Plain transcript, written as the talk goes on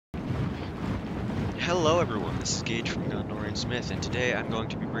Hello everyone, this is Gage from Norian Smith, and today I'm going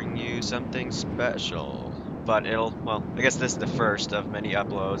to be bringing you something special. But well, I guess this is the first of many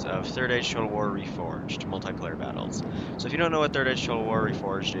uploads of Third Age Total War Reforged multiplayer battles. So if you don't know what Third Age Total War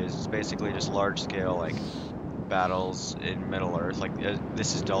Reforged is, it's basically just large-scale, battles in Middle-earth.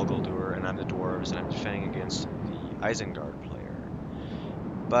 This is Dol Guldur, and I'm the dwarves, and I'm defending against the Isengard player.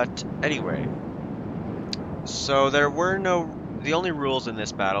 But anyway, so the only rules in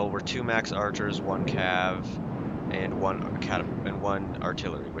this battle were 2 max archers, 1 cav, and 1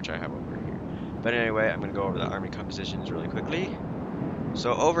 artillery, which I have over here. But anyway, I'm going to go over the army compositions really quickly.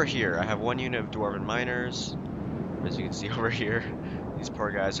 So over here, I have 1 unit of dwarven miners. As you can see over here, these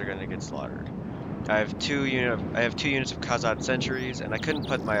poor guys are going to get slaughtered. I have 2 units of Khazad sentries, and I couldn't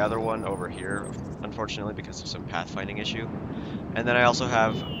put my other one over here, unfortunately, because of some pathfinding issue. And then I also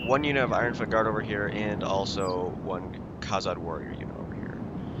have 1 unit of Ironfoot Guard over here, and also 1 Khazad warrior unit over here.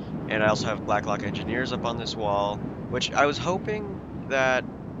 And I also have Blacklock engineers up on this wall, which I was hoping that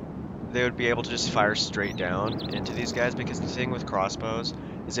they would be able to just fire straight down into these guys, because the thing with crossbows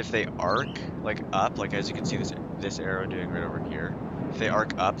is if they arc up, as you can see this arrow doing right over here, if they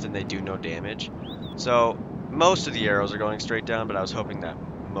arc up, then they do no damage. So most of the arrows are going straight down, but I was hoping that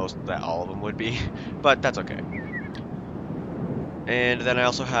all of them would be, but that's okay. And then I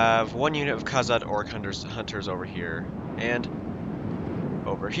also have 1 unit of Khazad Orc hunters over here. And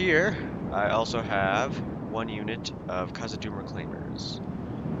over here, I also have 1 unit of Khazad-dûm reclaimers.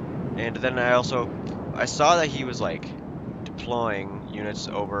 And then I saw that he was deploying units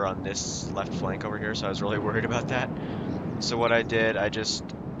over on this left flank over here, so I was really worried about that. So what I did, I just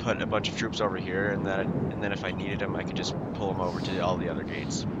put a bunch of troops over here, and then if I needed them, I could just pull them over to all the other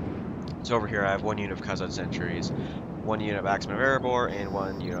gates. So over here I have 1 unit of Khazad sentries, 1 unit of Axemen of Erebor, and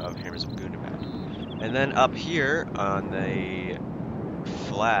 1 unit of Hammers of Gundabad. And then up here on the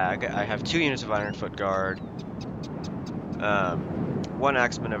flag, I have 2 units of Ironfoot Guard, 1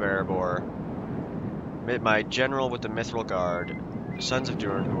 Axemen of Erebor, my general with the Mithril Guard, Sons of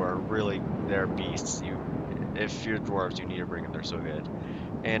Durin, who are really, they're beasts. If you're dwarves, you need to bring them, they're so good.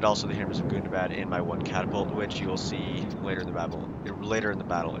 And also the Hammers of Gundabad, and my 1 Catapult, which you will see later in the battle. Later in the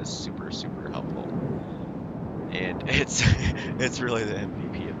battle is super, super helpful. And it's really the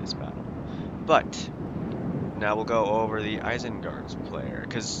MVP of this battle. But now we'll go over the Isengard's player,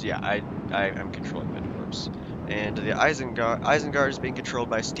 because yeah, I'm controlling the dwarves. And the Isengard is being controlled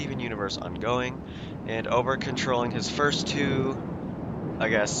by Steven Universe Ongoing, and over controlling his first 2, I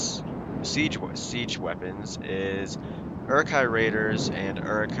guess, siege weapons is Uruk-hai Raiders and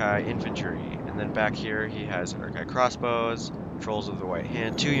Uruk-hai Infantry. And then back here he has Uruk-hai Crossbows, Trolls of the White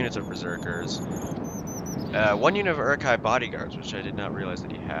Hand, 2 units of Berserkers, 1 unit of Uruk-hai Bodyguards, which I did not realize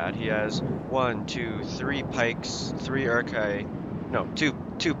that he had. He has 1, 2, 3 pikes, 3 Uruk-hai, no,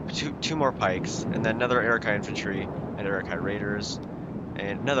 2 more pikes, and then another Uruk-hai Infantry, and Uruk-hai Raiders,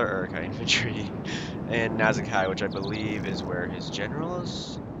 and another Uruk-hai Infantry, and Nazgûl, which I believe is where his general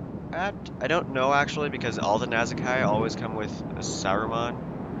is at. I don't know actually, because all the Nazgûl always come with a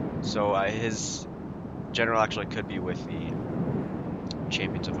Saruman, so his general actually could be with the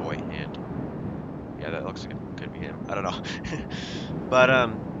Champions of the White Hand. Yeah, that looks like it could be him. I don't know. But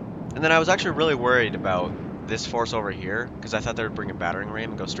and then I was actually really worried about this force over here, because I thought they would bring a battering ram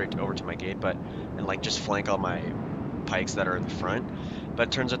and go straight over to my gate, and just flank all my pikes that are in the front. But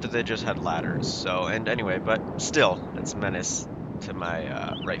it turns out that they just had ladders. So, and anyway, but still, it's a menace to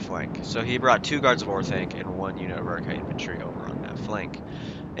my right flank. So he brought 2 guards of Orthanc and 1 unit of Uruk-hai Infantry over on that flank.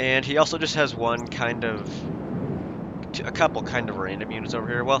 And he also just has a couple kind of random units over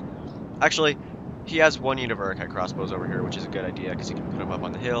here. Well, actually, he has 1 unit of Uruk-hai Crossbows over here, which is a good idea because he can put them up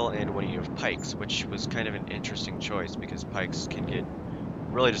on the hill, and 1 unit of Pikes, which was kind of an interesting choice because Pikes can get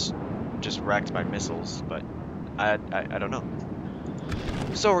really just wrecked by missiles, but I don't know.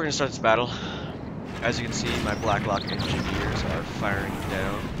 So we're going to start this battle. As you can see, my Blacklock engineers are firing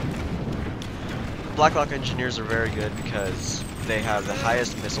down. The Blacklock engineers are very good because they have the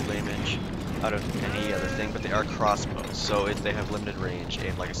highest missile damage out of any other thing, but they are crossbows, so they have limited range,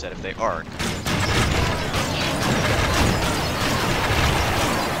 and like I said, if they arc,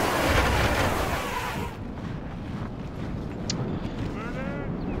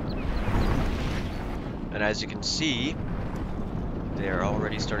 and as you can see, they are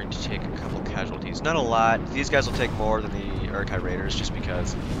already starting to take a couple casualties. Not a lot. These guys will take more than the Uruk-hai Raiders just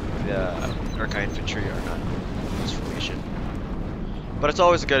because the Uruk-hai Infantry are not in this formation. But it's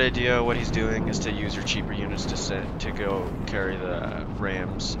always a good idea. What he's doing is to use your cheaper units to go carry the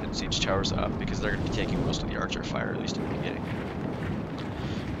rams and siege towers up, because they're going to be taking most of the archer fire, at least in the beginning.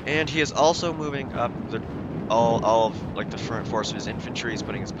 And he is also moving up all of like the front force of his infantry. He's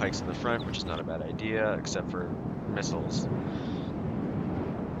putting his pikes in the front, which is not a bad idea, except for missiles.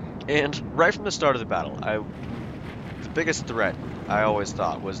 And right from the start of the battle, the biggest threat I always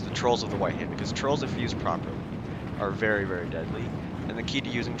thought was the trolls of the White Hand, because trolls, if used properly, are very, very deadly. And the key to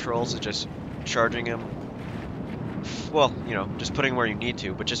using trolls is just charging them. Well, you know, just putting them where you need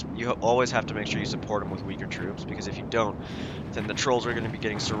to, but just you always have to make sure you support them with weaker troops, because if you don't, then the trolls are going to be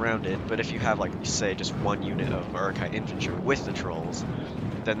getting surrounded. But if you have, like, say, just one unit of Uruk-hai infantry with the trolls,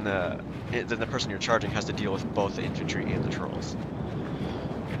 then the person you're charging has to deal with both the infantry and the trolls.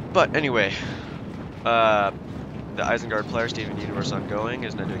 But anyway, the Isengard player, Steven Universe Ongoing,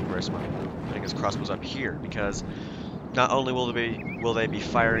 is now doing a very smart move, putting his crossbows up here, because not only will they be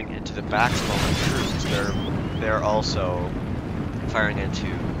firing into the backs of all my troops, they're also firing into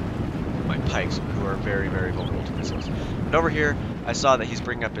my pikes, who are very, very vulnerable to missiles. And over here, I saw that he's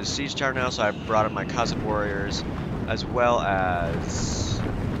bringing up his siege tower now, so I brought up my Khazad warriors, as well as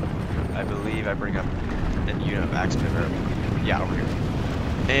I believe I bring up a unit of axemen. Yeah, over here.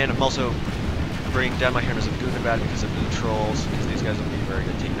 And I'm also bringing down my Hammers of Gundabad because of the trolls, because these guys will be very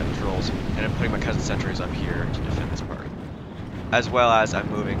good taking down the trolls. And I'm putting my Cousin Sentries up here to defend this part. As well as I'm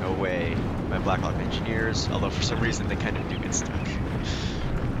moving away my Blackhawk Engineers, although for some reason they kind of do get stuck.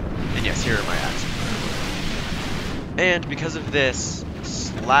 And yes, here are my axes. And because of this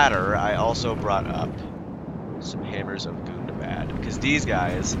ladder, I also brought up some Hammers of Gundabad, because these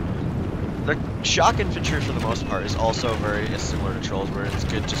guys, their shock infantry for the most part is also very similar to trolls, where it's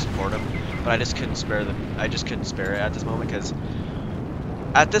good to support them, but I just couldn't spare them. I just couldn't spare it at this moment, because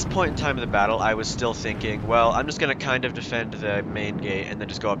at this point in time of the battle, I was still thinking, well, I'm just going to kind of defend the main gate and then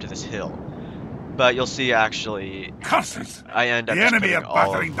just go up to this hill. But you'll see, actually, curses! I end up the just enemy are putting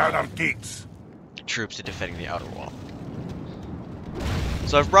all battering of down our gates. Troops to defending the outer wall.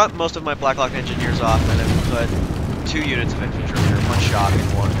 So I've brought most of my Blackhawk Engineers off, and I've put 2 units of infantry here, 1 shock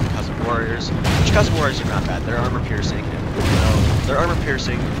and 1 Cousin Warriors, which Cousin Warriors are not bad. They're armor piercing, and you know, they're armor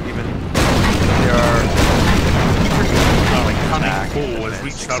piercing, even they are pretty like attack, Has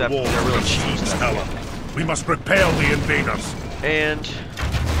reached our except walls they're really with cheap. siege tower. We must repel the invaders. And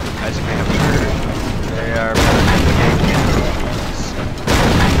as you may have heard, they are better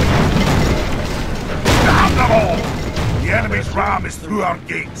Damn them all! The enemy's ram is through our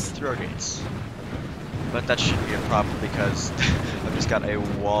gates. Through our gates. But that shouldn't be a problem because I've just got a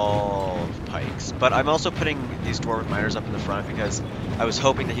wall of pikes. But I'm also putting these Dwarven Miners up in the front because I was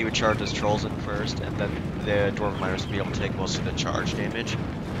hoping that he would charge his trolls in first, and then the Dwarven Miners would be able to take most of the charge damage.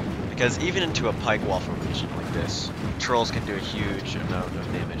 Because even into a pike wall formation like this, trolls can do a huge amount of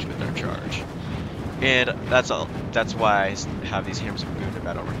damage with their charge. And that's all. That's why I have these Hammers of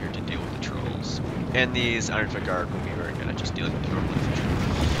Gundabad over here to deal with the trolls. And these Ironfoot Guard will be very good at just dealing with the normal infantry.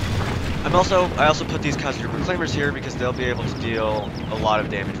 I also put these Khazad Reclaimers here because they'll be able to deal a lot of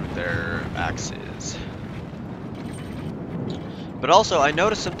damage with their axes. But also, I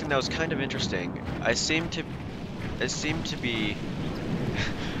noticed something that was kind of interesting. It seemed to be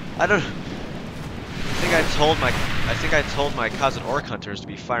I think I told my Khazad Orc Hunters to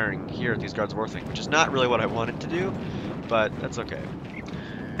be firing here at these guards Warthing, which is not really what I wanted to do, but that's okay.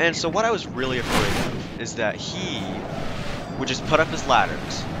 And so what I was really afraid of is that he would just put up his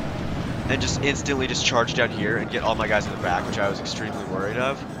ladders and just instantly just charge down here and get all my guys in the back, which I was extremely worried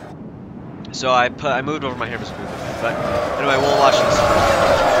of. So I moved over my Hammers of Gundabad. But anyway, we'll watch this first.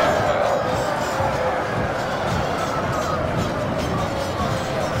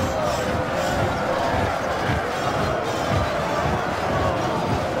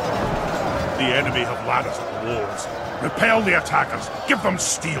 The enemy have ladders at the walls. Repel the attackers. Give them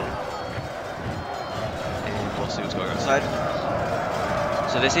steel. And we'll see what's going on outside.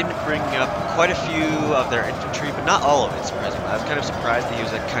 So they seem to bring up quite a few of their infantry, but not all of it, surprisingly. I was kind of surprised that he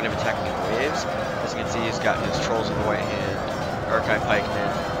was kind of attacking in waves. As you can see, he's got his Trolls of the White Hand, Uruk-hai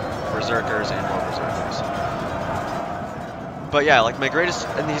Pikemen, Berserkers, and more Berserkers. But yeah, like my greatest...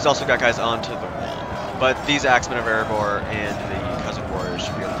 And he's also got guys onto the wall. But these Axemen of Erebor and the Khazad Warriors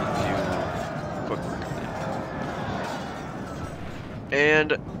should be able to do quick work on them.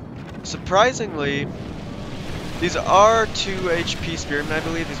 And surprisingly... These are 2 HP Spearmen, I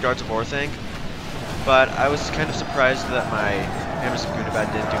believe, these Guards of Orthanc. But I was kind of surprised that my Hammers of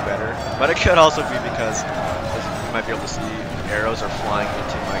Gundabad didn't do better. But it could also be because, as you might be able to see, arrows are flying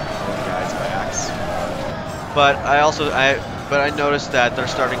into my own guys' backs. But I noticed that they're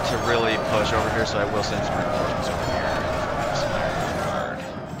starting to really push over here, so I will send some reinforcements over here and some Iron Guard.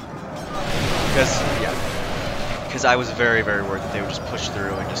 Because I was very, very worried that they would just push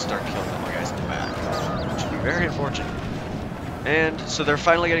through and just start killing all my guys in the back. Very unfortunate. And so they're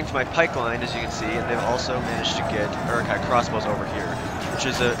finally getting to my pike line, as you can see, and they've also managed to get Uruk-hai crossbows over here, which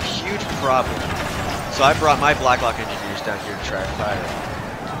is a huge problem. So I brought my Blacklock engineers down here to try and fire it.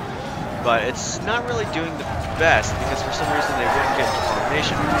 But it's not really doing the best, because for some reason they wouldn't get into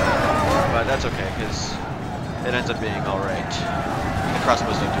formation. But that's okay, because it ends up being alright. The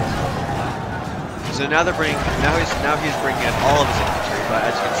crossbows don't do a whole lot. So now they're bringing, now he's bringing in all of his infantry, but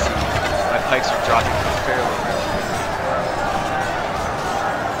as you can see, my pikes are dropping fairly rapidly.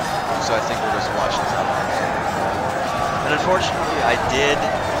 So I think we'll just watch this out. And unfortunately, I did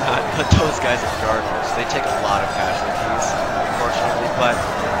not put those guys in guardrails. They take a lot of casualties, unfortunately, but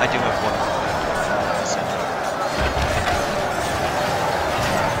I do have one more.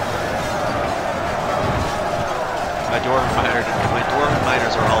 My dwarven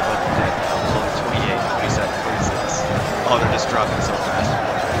miners are all but dead. Level 28, 27, 26. Oh, they're just dropping so fast.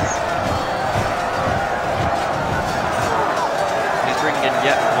 He's bringing in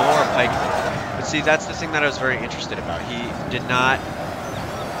yet more pikemen. But see, that's the thing that I was very interested about. He did not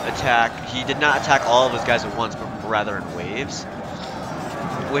attack all of his guys at once, but rather in waves.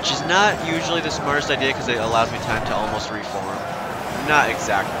 Which is not usually the smartest idea because it allows me time to almost reform. Not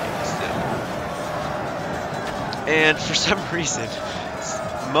exactly, still. And for some reason,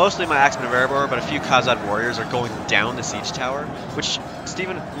 mostly my Axemen of Erebor, but a few Khazad warriors are going down the siege tower, which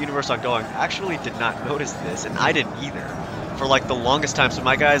Steven Universe Ongoing actually did not notice this, and I didn't either, for like the longest time. So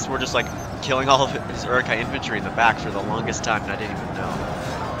my guys were just like killing all of his Uruk-hai infantry in the back for the longest time, and I didn't even know.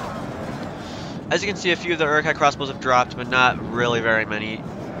 As you can see, a few of the Uruk-hai crossbows have dropped, but not really very many.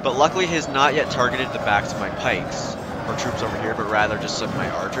 But luckily, he has not yet targeted the backs of my pikes, or troops over here, but rather just some of my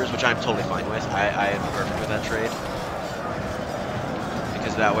archers, which I'm totally fine with. I am perfect with that trade.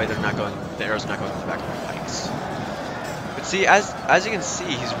 Because that way the arrows are not going to the back of my pikes. But see, as you can see,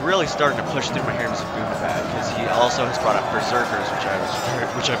 he's really starting to push through my Hammers of Gundabad, because he also has brought up Berserkers,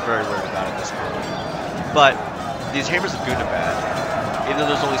 which I'm very worried about at this moment. But these Hammers of Gundabad, even though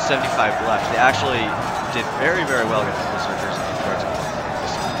there's only 75 left, they actually did very, very well against the Berserkers and the Guards.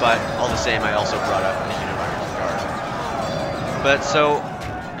 But all the same, I also brought up a unit of Iron Guard. But so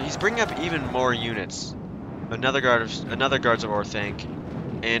he's bringing up even more units. Another Guards of Orthanc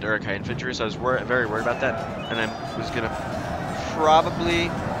and Uruk-hai infantry. So I was very worried about that, and I was gonna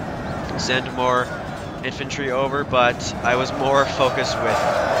probably send more infantry over, but I was more focused with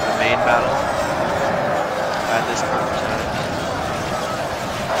the main battle at this point in time.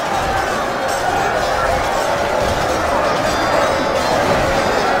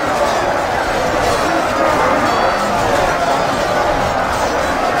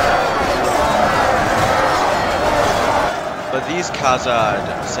 But these Khazad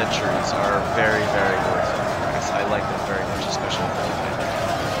sentries are very, very worth it, because I like them very much, especially if they're defending.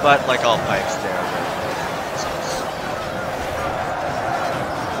 But like all pikes, they are very good.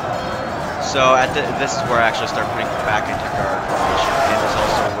 So this is where I actually start putting them back into guard formation, and it's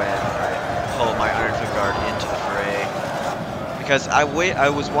also when I pull my Iron Foot Guard into the fray. Because I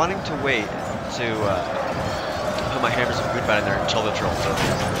was wanting to wait to put my Hammers of Gundabad in there until the trolls are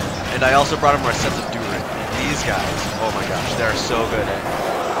there. And I also brought in more sets of Durin. These guys, oh my gosh, they're so good at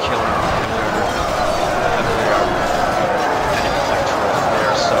killing heavily armored enemies like trolls. They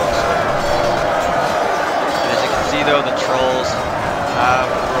are so good. And as you can see though, the trolls have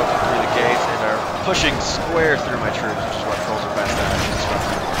broken through the gates and are pushing square through my troops, which is what trolls are best at,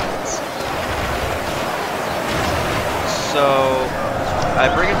 disrupting the fights. So I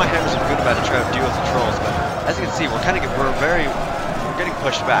bring in my Hammers of Gundabad to try to deal with the trolls, but as you can see, we're getting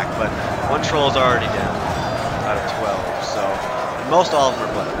pushed back, but one troll is already down out of 12, so and most all of them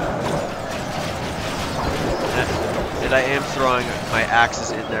are blooded. And I am throwing my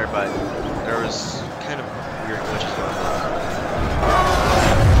axes in there, but there was kind of weird glitches going on.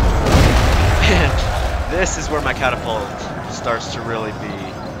 And this is where my catapult starts to really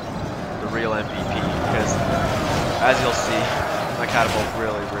be the real MVP, because as you'll see, my catapult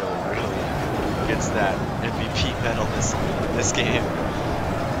really gets that MVP medal this game.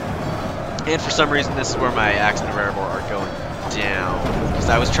 And for some reason, this is where my Axemen of Erebor are going down. Because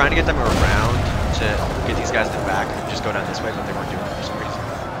I was trying to get them around to get these guys in the back and just go down this way, but they weren't doing it for some reason.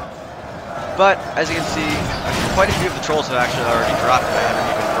 But, as you can see, quite a few of the trolls have actually already dropped, and I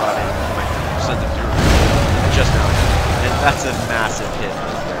haven't even brought in my Sons of Durin just now. And that's a massive hit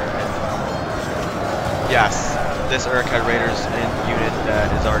right there. And yes, this Uruk-hai Raiders unit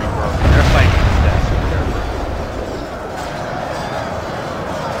that is already broken, they're fighting to the death.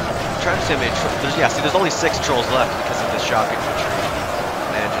 Trying to see how many there's only 6 trolls left because of the shock infantry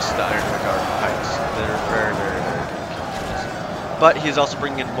and just the Iron Guard pikes. They're very, very, very good. But he's also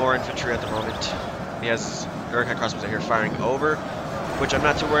bringing in more infantry at the moment. He has Uruk-hai crossbows out here firing over, which I'm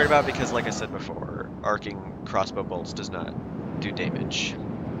not too worried about because, like I said before, arcing crossbow bolts does not do damage.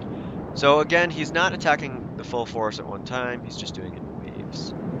 So again, he's not attacking the full force at one time, he's just doing it in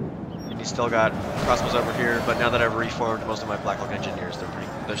waves. And he's still got crossbows over here, but now that I've reformed most of my Blackhawk engineers,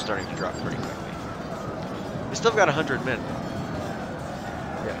 they're starting to drop pretty quickly. He's still got 100 men.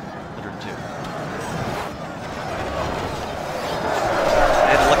 Yeah, 102.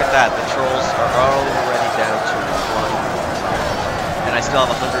 And look at that, the trolls are already down to 1. And I still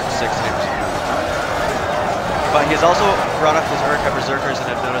have 106 hammers. But he's also brought up his Uruk-hai berserkers, and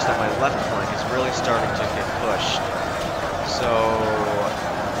I've noticed that my left flank is really starting to get pushed. So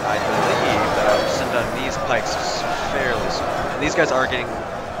I believe that I'll send on these pikes fairly soon. And these guys are getting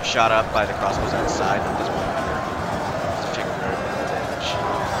shot up by the crossbows outside, not this one here. It's taking very little damage.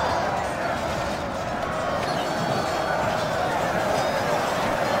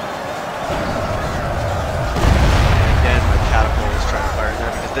 And again, my catapult is trying to fire in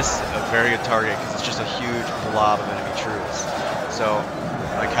there because this is a very good target because it's just a huge blob of enemy troops. So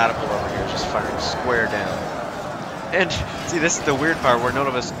my catapult over here is just firing square down. And see, this is the weird part where none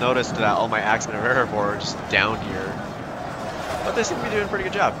of us noticed that all my axemen of Erebor are just down here. But they seem to be doing a pretty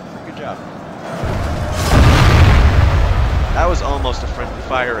good job. Good job. That was almost a friendly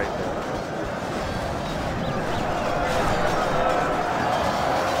fire right there.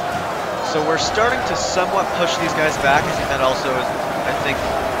 So we're starting to somewhat push these guys back. I think that also is, I think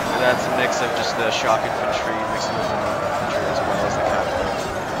that's a mix of just the shock infantry mixing with the infantry as well as the catapult.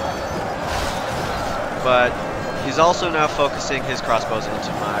 But he's also now focusing his crossbows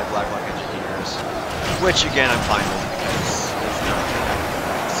into my Blackhawk engineers, which again I'm fine with because it's not going to happen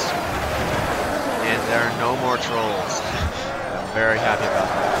twice. And there are no more trolls. I'm very happy about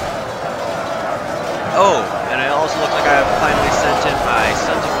that. Oh, and it also looks like I have finally sent in my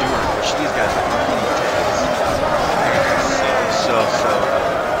Sons of Durin, which these guys are really intense. So good.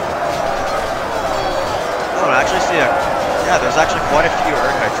 Oh, I actually see yeah, there's actually quite a few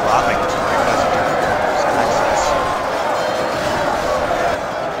Uruk-hai dropping into my Sons of Durin.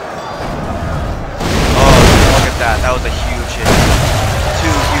 That was a huge hit. 2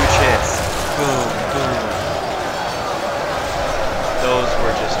 huge hits. Boom, boom. Those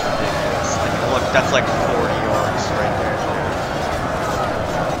were just ridiculous. And look, that's like 40 orcs right there.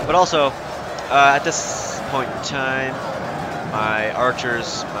 But also, at this point in time, my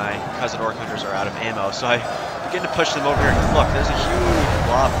archers, my cousin orc hunters are out of ammo, so I begin to push them over here. Look, there's a huge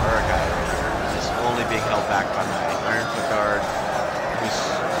blob of Uruk-hai right here. It's only being held back by my Ironfoot guard, who's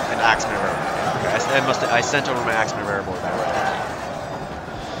an axeman of Erebor. I sent over my axeman of Erebor that way.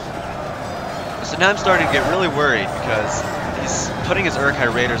 So now I'm starting to get really worried because he's putting his Uruk-hai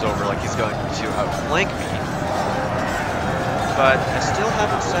raiders over like he's going to outflank me. But I still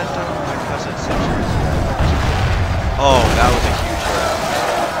haven't sent over my cousin sentries yet. Oh, that was a huge hit.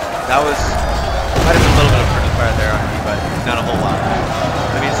 That was... might have been a little bit of friendly fire there on me, but not a whole lot.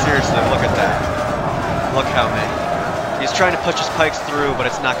 I mean, seriously, look at that. Look how many. He's trying to push his pikes through, but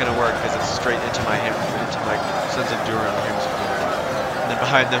it's not going to work because it's straight into my Sons of Durin, the hammers of Durin. And then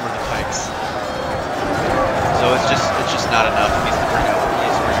behind them are the pikes. So it's just not enough. He needs to bring up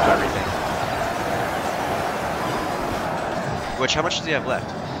everything. Which, how much does he have left?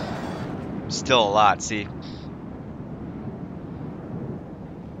 Still a lot, see.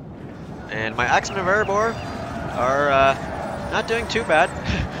 And my axemen of Erebor are not doing too bad.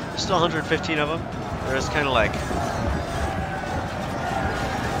 There's still 115 of them. They're just kind of like...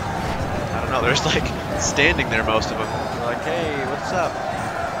 no, they're just like standing there, most of them. They're like, hey, what's up?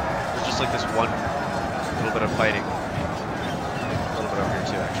 There's just like this one little bit of fighting. A little bit over here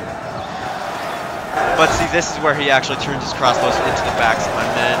too, actually. But see, this is where he actually turns his crossbows into the backs of my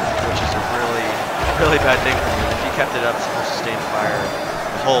men, which is a really, really bad thing for me. If he kept it up for sustained fire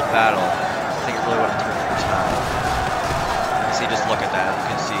the whole battle, I think it really would have turned the tide. See, just look at that.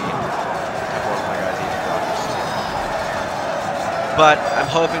 You can see a couple of my guys even dropped this too. But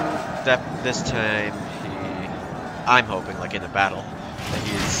I'm hoping that this time I'm hoping, like in the battle, that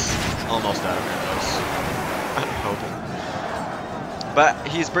he's almost out of arrows. I'm hoping. But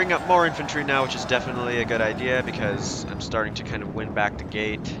he's bringing up more infantry now, which is definitely a good idea because I'm starting to kind of win back the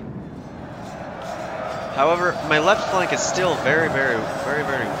gate. However, my left flank is still very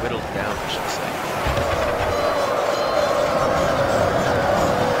whittled down, I should say.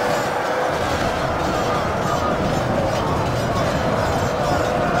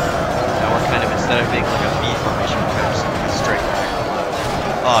 Instead of being like a V formation, kind of just like a straight back.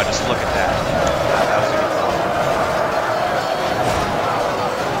 Oh, just look at that. That was a good call.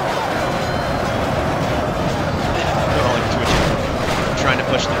 They're all like twitching. I'm trying to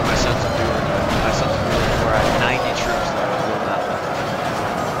push through my Sons of Durin, my Sons of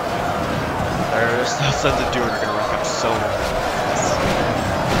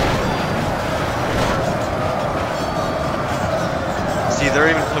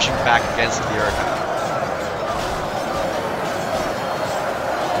pushing back against the Urkai.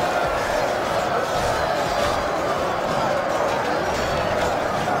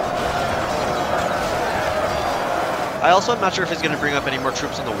 I also am not sure if he's going to bring up any more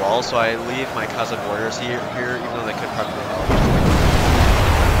troops on the wall, so I leave my cousin warriors here, even though they could probably help.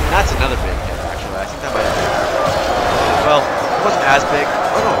 That's another big hit, actually. I think that might have been... Well, it wasn't as big.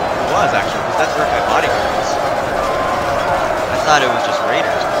 Oh no, it was actually, because that's Urkai bodyguards. I thought it was just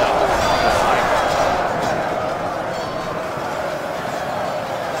raiders, but no, it's bodyguards.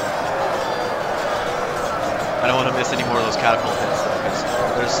 I don't want to miss any more of those catapult hits, though, because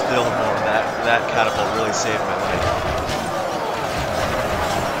there's still more. That catapult really saved my life.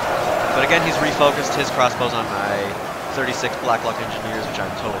 But again, he's refocused his crossbows on my 36 Blacklock Engineers, which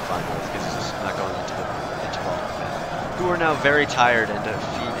I'm totally fine with, because he's just not going into ball combat, who are now very tired, and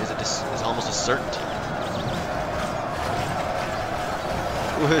defeat is almost a certainty.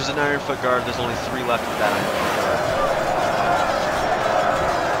 Ooh, there's an Iron Foot Guard. There's only 3 left of that Iron Foot Guard.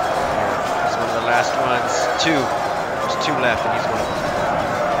 He's one of the last ones. 2. There's 2 left, and he's one of them.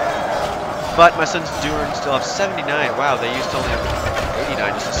 But my sons Durin still have 79. Wow, they used to only have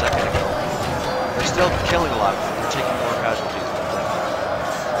 89 just a second ago. They're still killing a lot of them. They're taking more casualties.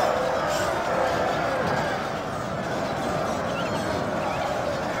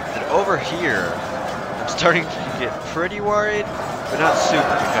 And over here, I'm starting to get pretty worried, but not super,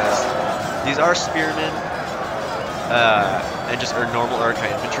 because these are spearmen, and just normal Urkai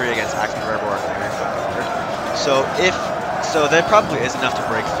infantry against Axeman Rebor and Iron Foot Guard. So that probably is enough to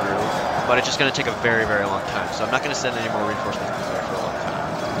break through, but it's just going to take a very, very long time. So I'm not going to send any more reinforcements there for a long time.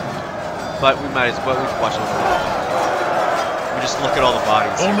 But we might as well, we can watch a little bit. We just look at all the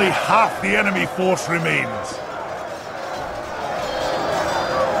bodies. Only half the enemy force remains.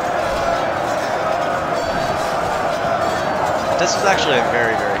 This is actually a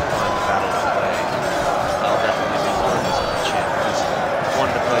very, very fun battle to play. I'll definitely be more of this on the channel. I've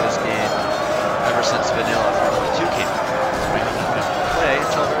wanted to play this game ever since Vanilla 2 came out. I haven't been able to play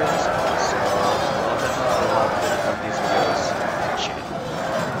until very recently, so I'll definitely do a lot of these videos on the channel.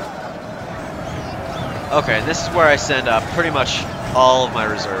 Okay, and this is where I send pretty much all of my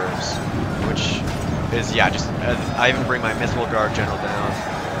reserves, which is, yeah, just, I even bring my Mithril Guard General down,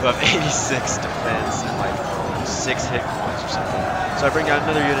 who have 86 defense and like 6 hit points or something. So I bring down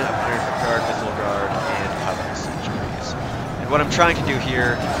another unit of Iron Foot Guard, Mithril Guard, and Covenant Centuries. And what I'm trying to do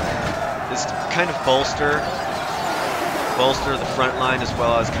here is kind of bolster the front line as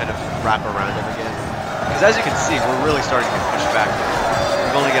well as kind of wrap around them again. Because as you can see, we're really starting to get pushed back now.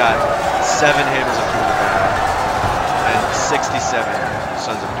 We've only got 7 Hammers of Doom and 67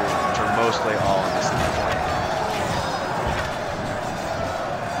 Sons of Doom, which are mostly all on this flank.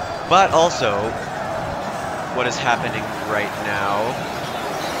 But also, what is happening right now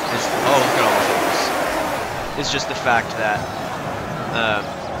is, oh, look at all those. It's just the fact that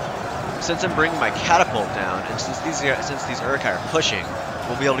since I'm bringing my catapult down, and since these Urkai are pushing,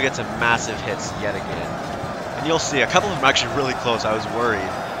 we'll be able to get some massive hits yet again. And you'll see a couple of them are actually really close. I was worried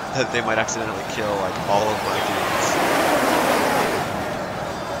that they might accidentally kill like all of my dudes.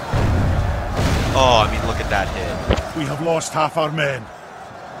 Oh, I mean, look at that hit. We have lost half our men.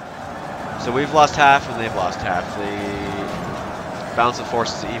 So we've lost half, and they've lost half. The balance of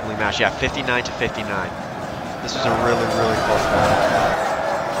forces is evenly matched. Yeah, 59 to 59. This was a really, really close battle.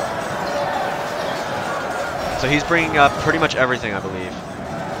 So he's bringing up pretty much everything, I believe.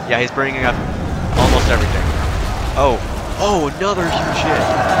 Yeah, he's bringing up almost everything. Oh, another huge hit.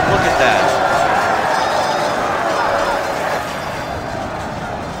 Look at that.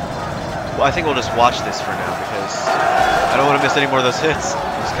 Well, I think we'll just watch this for now, because I don't want to miss any more of those hits.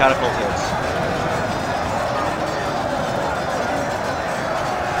 Those catapult hits.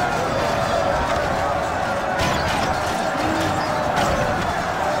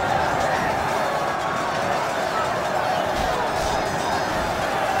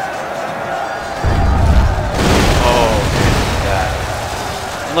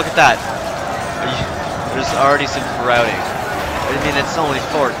 Look at that. There's already some crowding. I mean, it's only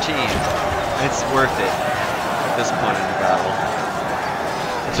 14. It's worth it at this point in the battle.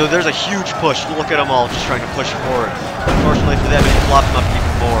 And so there's a huge push. Look at them all just trying to push forward. Unfortunately for them, it flopped them up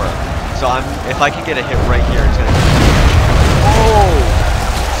even more. So if I can get a hit right here, it's gonna. Oh!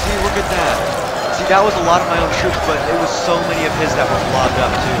 See, look at that. See, that was a lot of my own troops, but it was so many of his that were flopped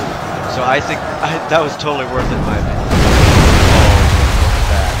up too. So I think that was totally worth it in my opinion.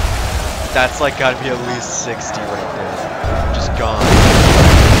 That's like gotta be at least 60 right there. Just gone.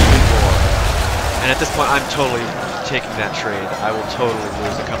 Even more. And at this point, I'm totally taking that trade. I will totally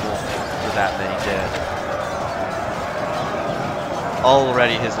lose a couple for that many dead.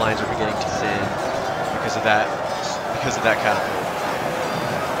 already his lines are beginning to thin because of that catapult.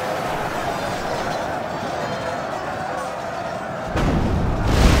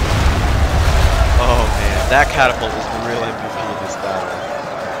 Oh man, that catapult was the real MVP in this battle.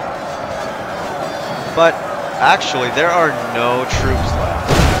 But actually, there are no troops left.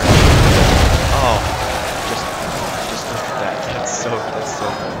 Oh, just look at that. That's so good.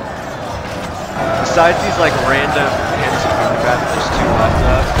 Besides these like random hammers and boom there's 2 left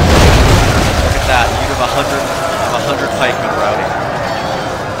of. Look at that. You have 100 pikemen routing,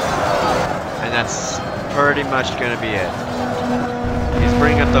 and that's pretty much gonna be it. He's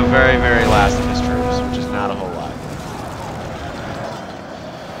bringing up the very last of his troops, which is not a whole lot.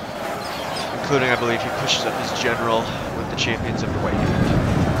 Including, I believe, he pushes up his general with the champions of the White Hand.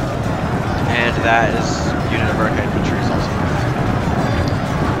 And that is unit of Arcade infantry is also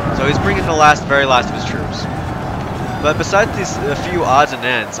there. So he's bringing the very last of his troops. But besides these a few odds and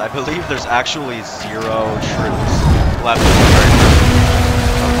ends, I believe there's actually 0 troops left in the very first of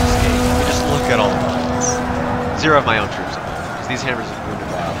this game. I mean, just look at all the buttons. 0 of my own troops, because these hammers of wounded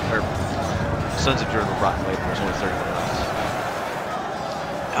or Sons of Durin were brought in later. There's only 31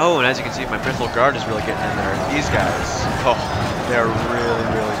 left. Oh, and as you can see, my Mithril Guard is really getting in there. These guys, oh, they're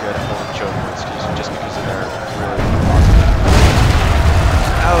really good at holding choke points just because of their really awesome.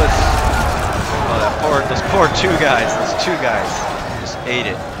 That was, oh, those poor 2 guys just ate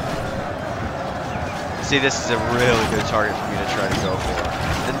it. See, this is a really good target for me to try to go for.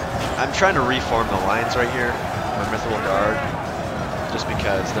 And I'm trying to reform the lines right here, my Mithril Guard, just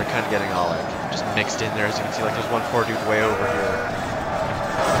because they're kind of getting all like just mixed in there. As you can see, like there's one poor dude way over here,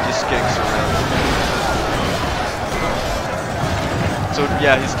 just getting surrounded. So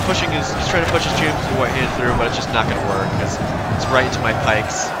yeah, he's trying to push his champions to the White Hand through, but it's just not going to work because it's right into my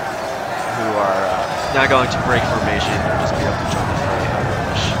pikes, who are not going to break formation and just be able to jump in really heavily.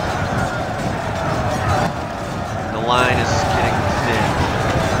 And the line is getting thin.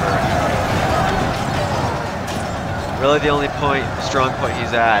 Really, the only strong point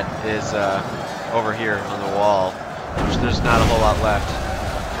he's at is over here on the wall, which there's not a whole lot left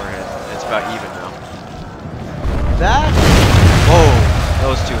for him. It's about even now. Whoa,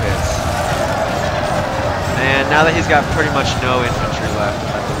 those 2 hits. And now that he's got pretty much no infantry left,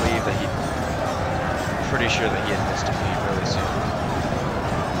 I believe that pretty sure that he had missed defeat really soon.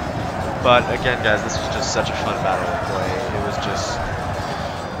 But again, guys, this was just such a fun battle to play. It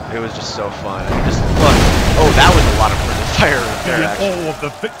was just so fun. I mean, just look. Oh, that was a lot of fire there, actually. All of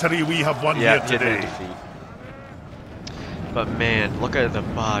the victory we have won here today. Defeat. But man, look at the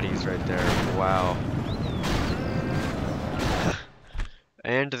bodies right there. Wow.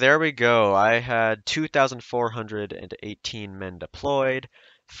 And there we go. I had 2,418 men deployed,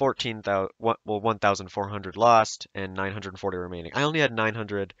 1,400 lost, and 940 remaining. I only had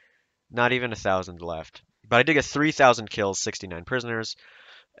 900, not even 1,000 left. But I did get 3,000 kills, 69 prisoners,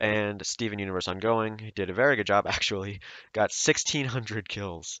 and Steven Universe Ongoing, he did a very good job, actually. Got 1,600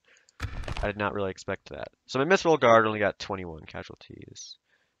 kills. I did not really expect that. So my Mithril Guard only got 21 casualties.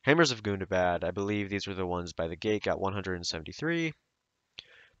 Hammers of Gundabad, I believe these were the ones by the gate, got 173.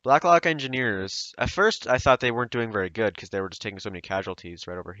 Blacklock Engineers, at first I thought they weren't doing very good because they were just taking so many casualties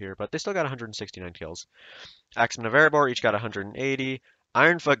right over here, but they still got 169 kills. Axemen of Erebor each got 180.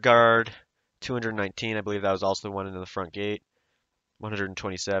 Ironfoot Guard, 219, I believe that was also the one in the front gate,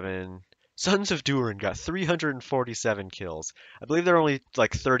 127. Sons of Durin got 347 kills. I believe there are only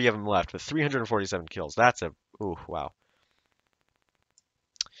like 30 of them left, but 347 kills. That's ooh, wow.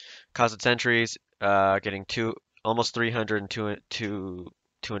 Cosset Sentries, getting almost 300 and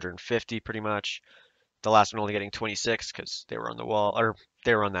 250 pretty much. The last one only getting 26 because they were on the wall, or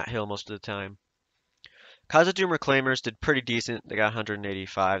they were on that hill most of the time. Khazad-dûm Reclaimers did pretty decent. They got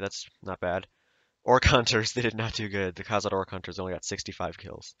 185. That's not bad. Orc Hunters, they did not do good. The Khazad Orc Hunters only got 65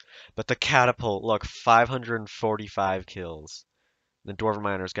 kills. But the Catapult, look, 545 kills. The Dwarven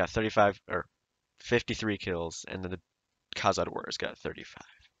Miners got 53 kills, and then the Khazad Warriors got 35.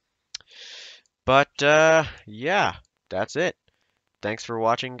 But yeah, that's it. Thanks for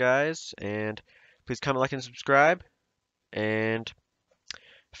watching, guys, and please comment, like, and subscribe. And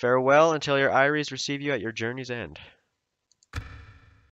farewell until your Iries receive you at your journey's end.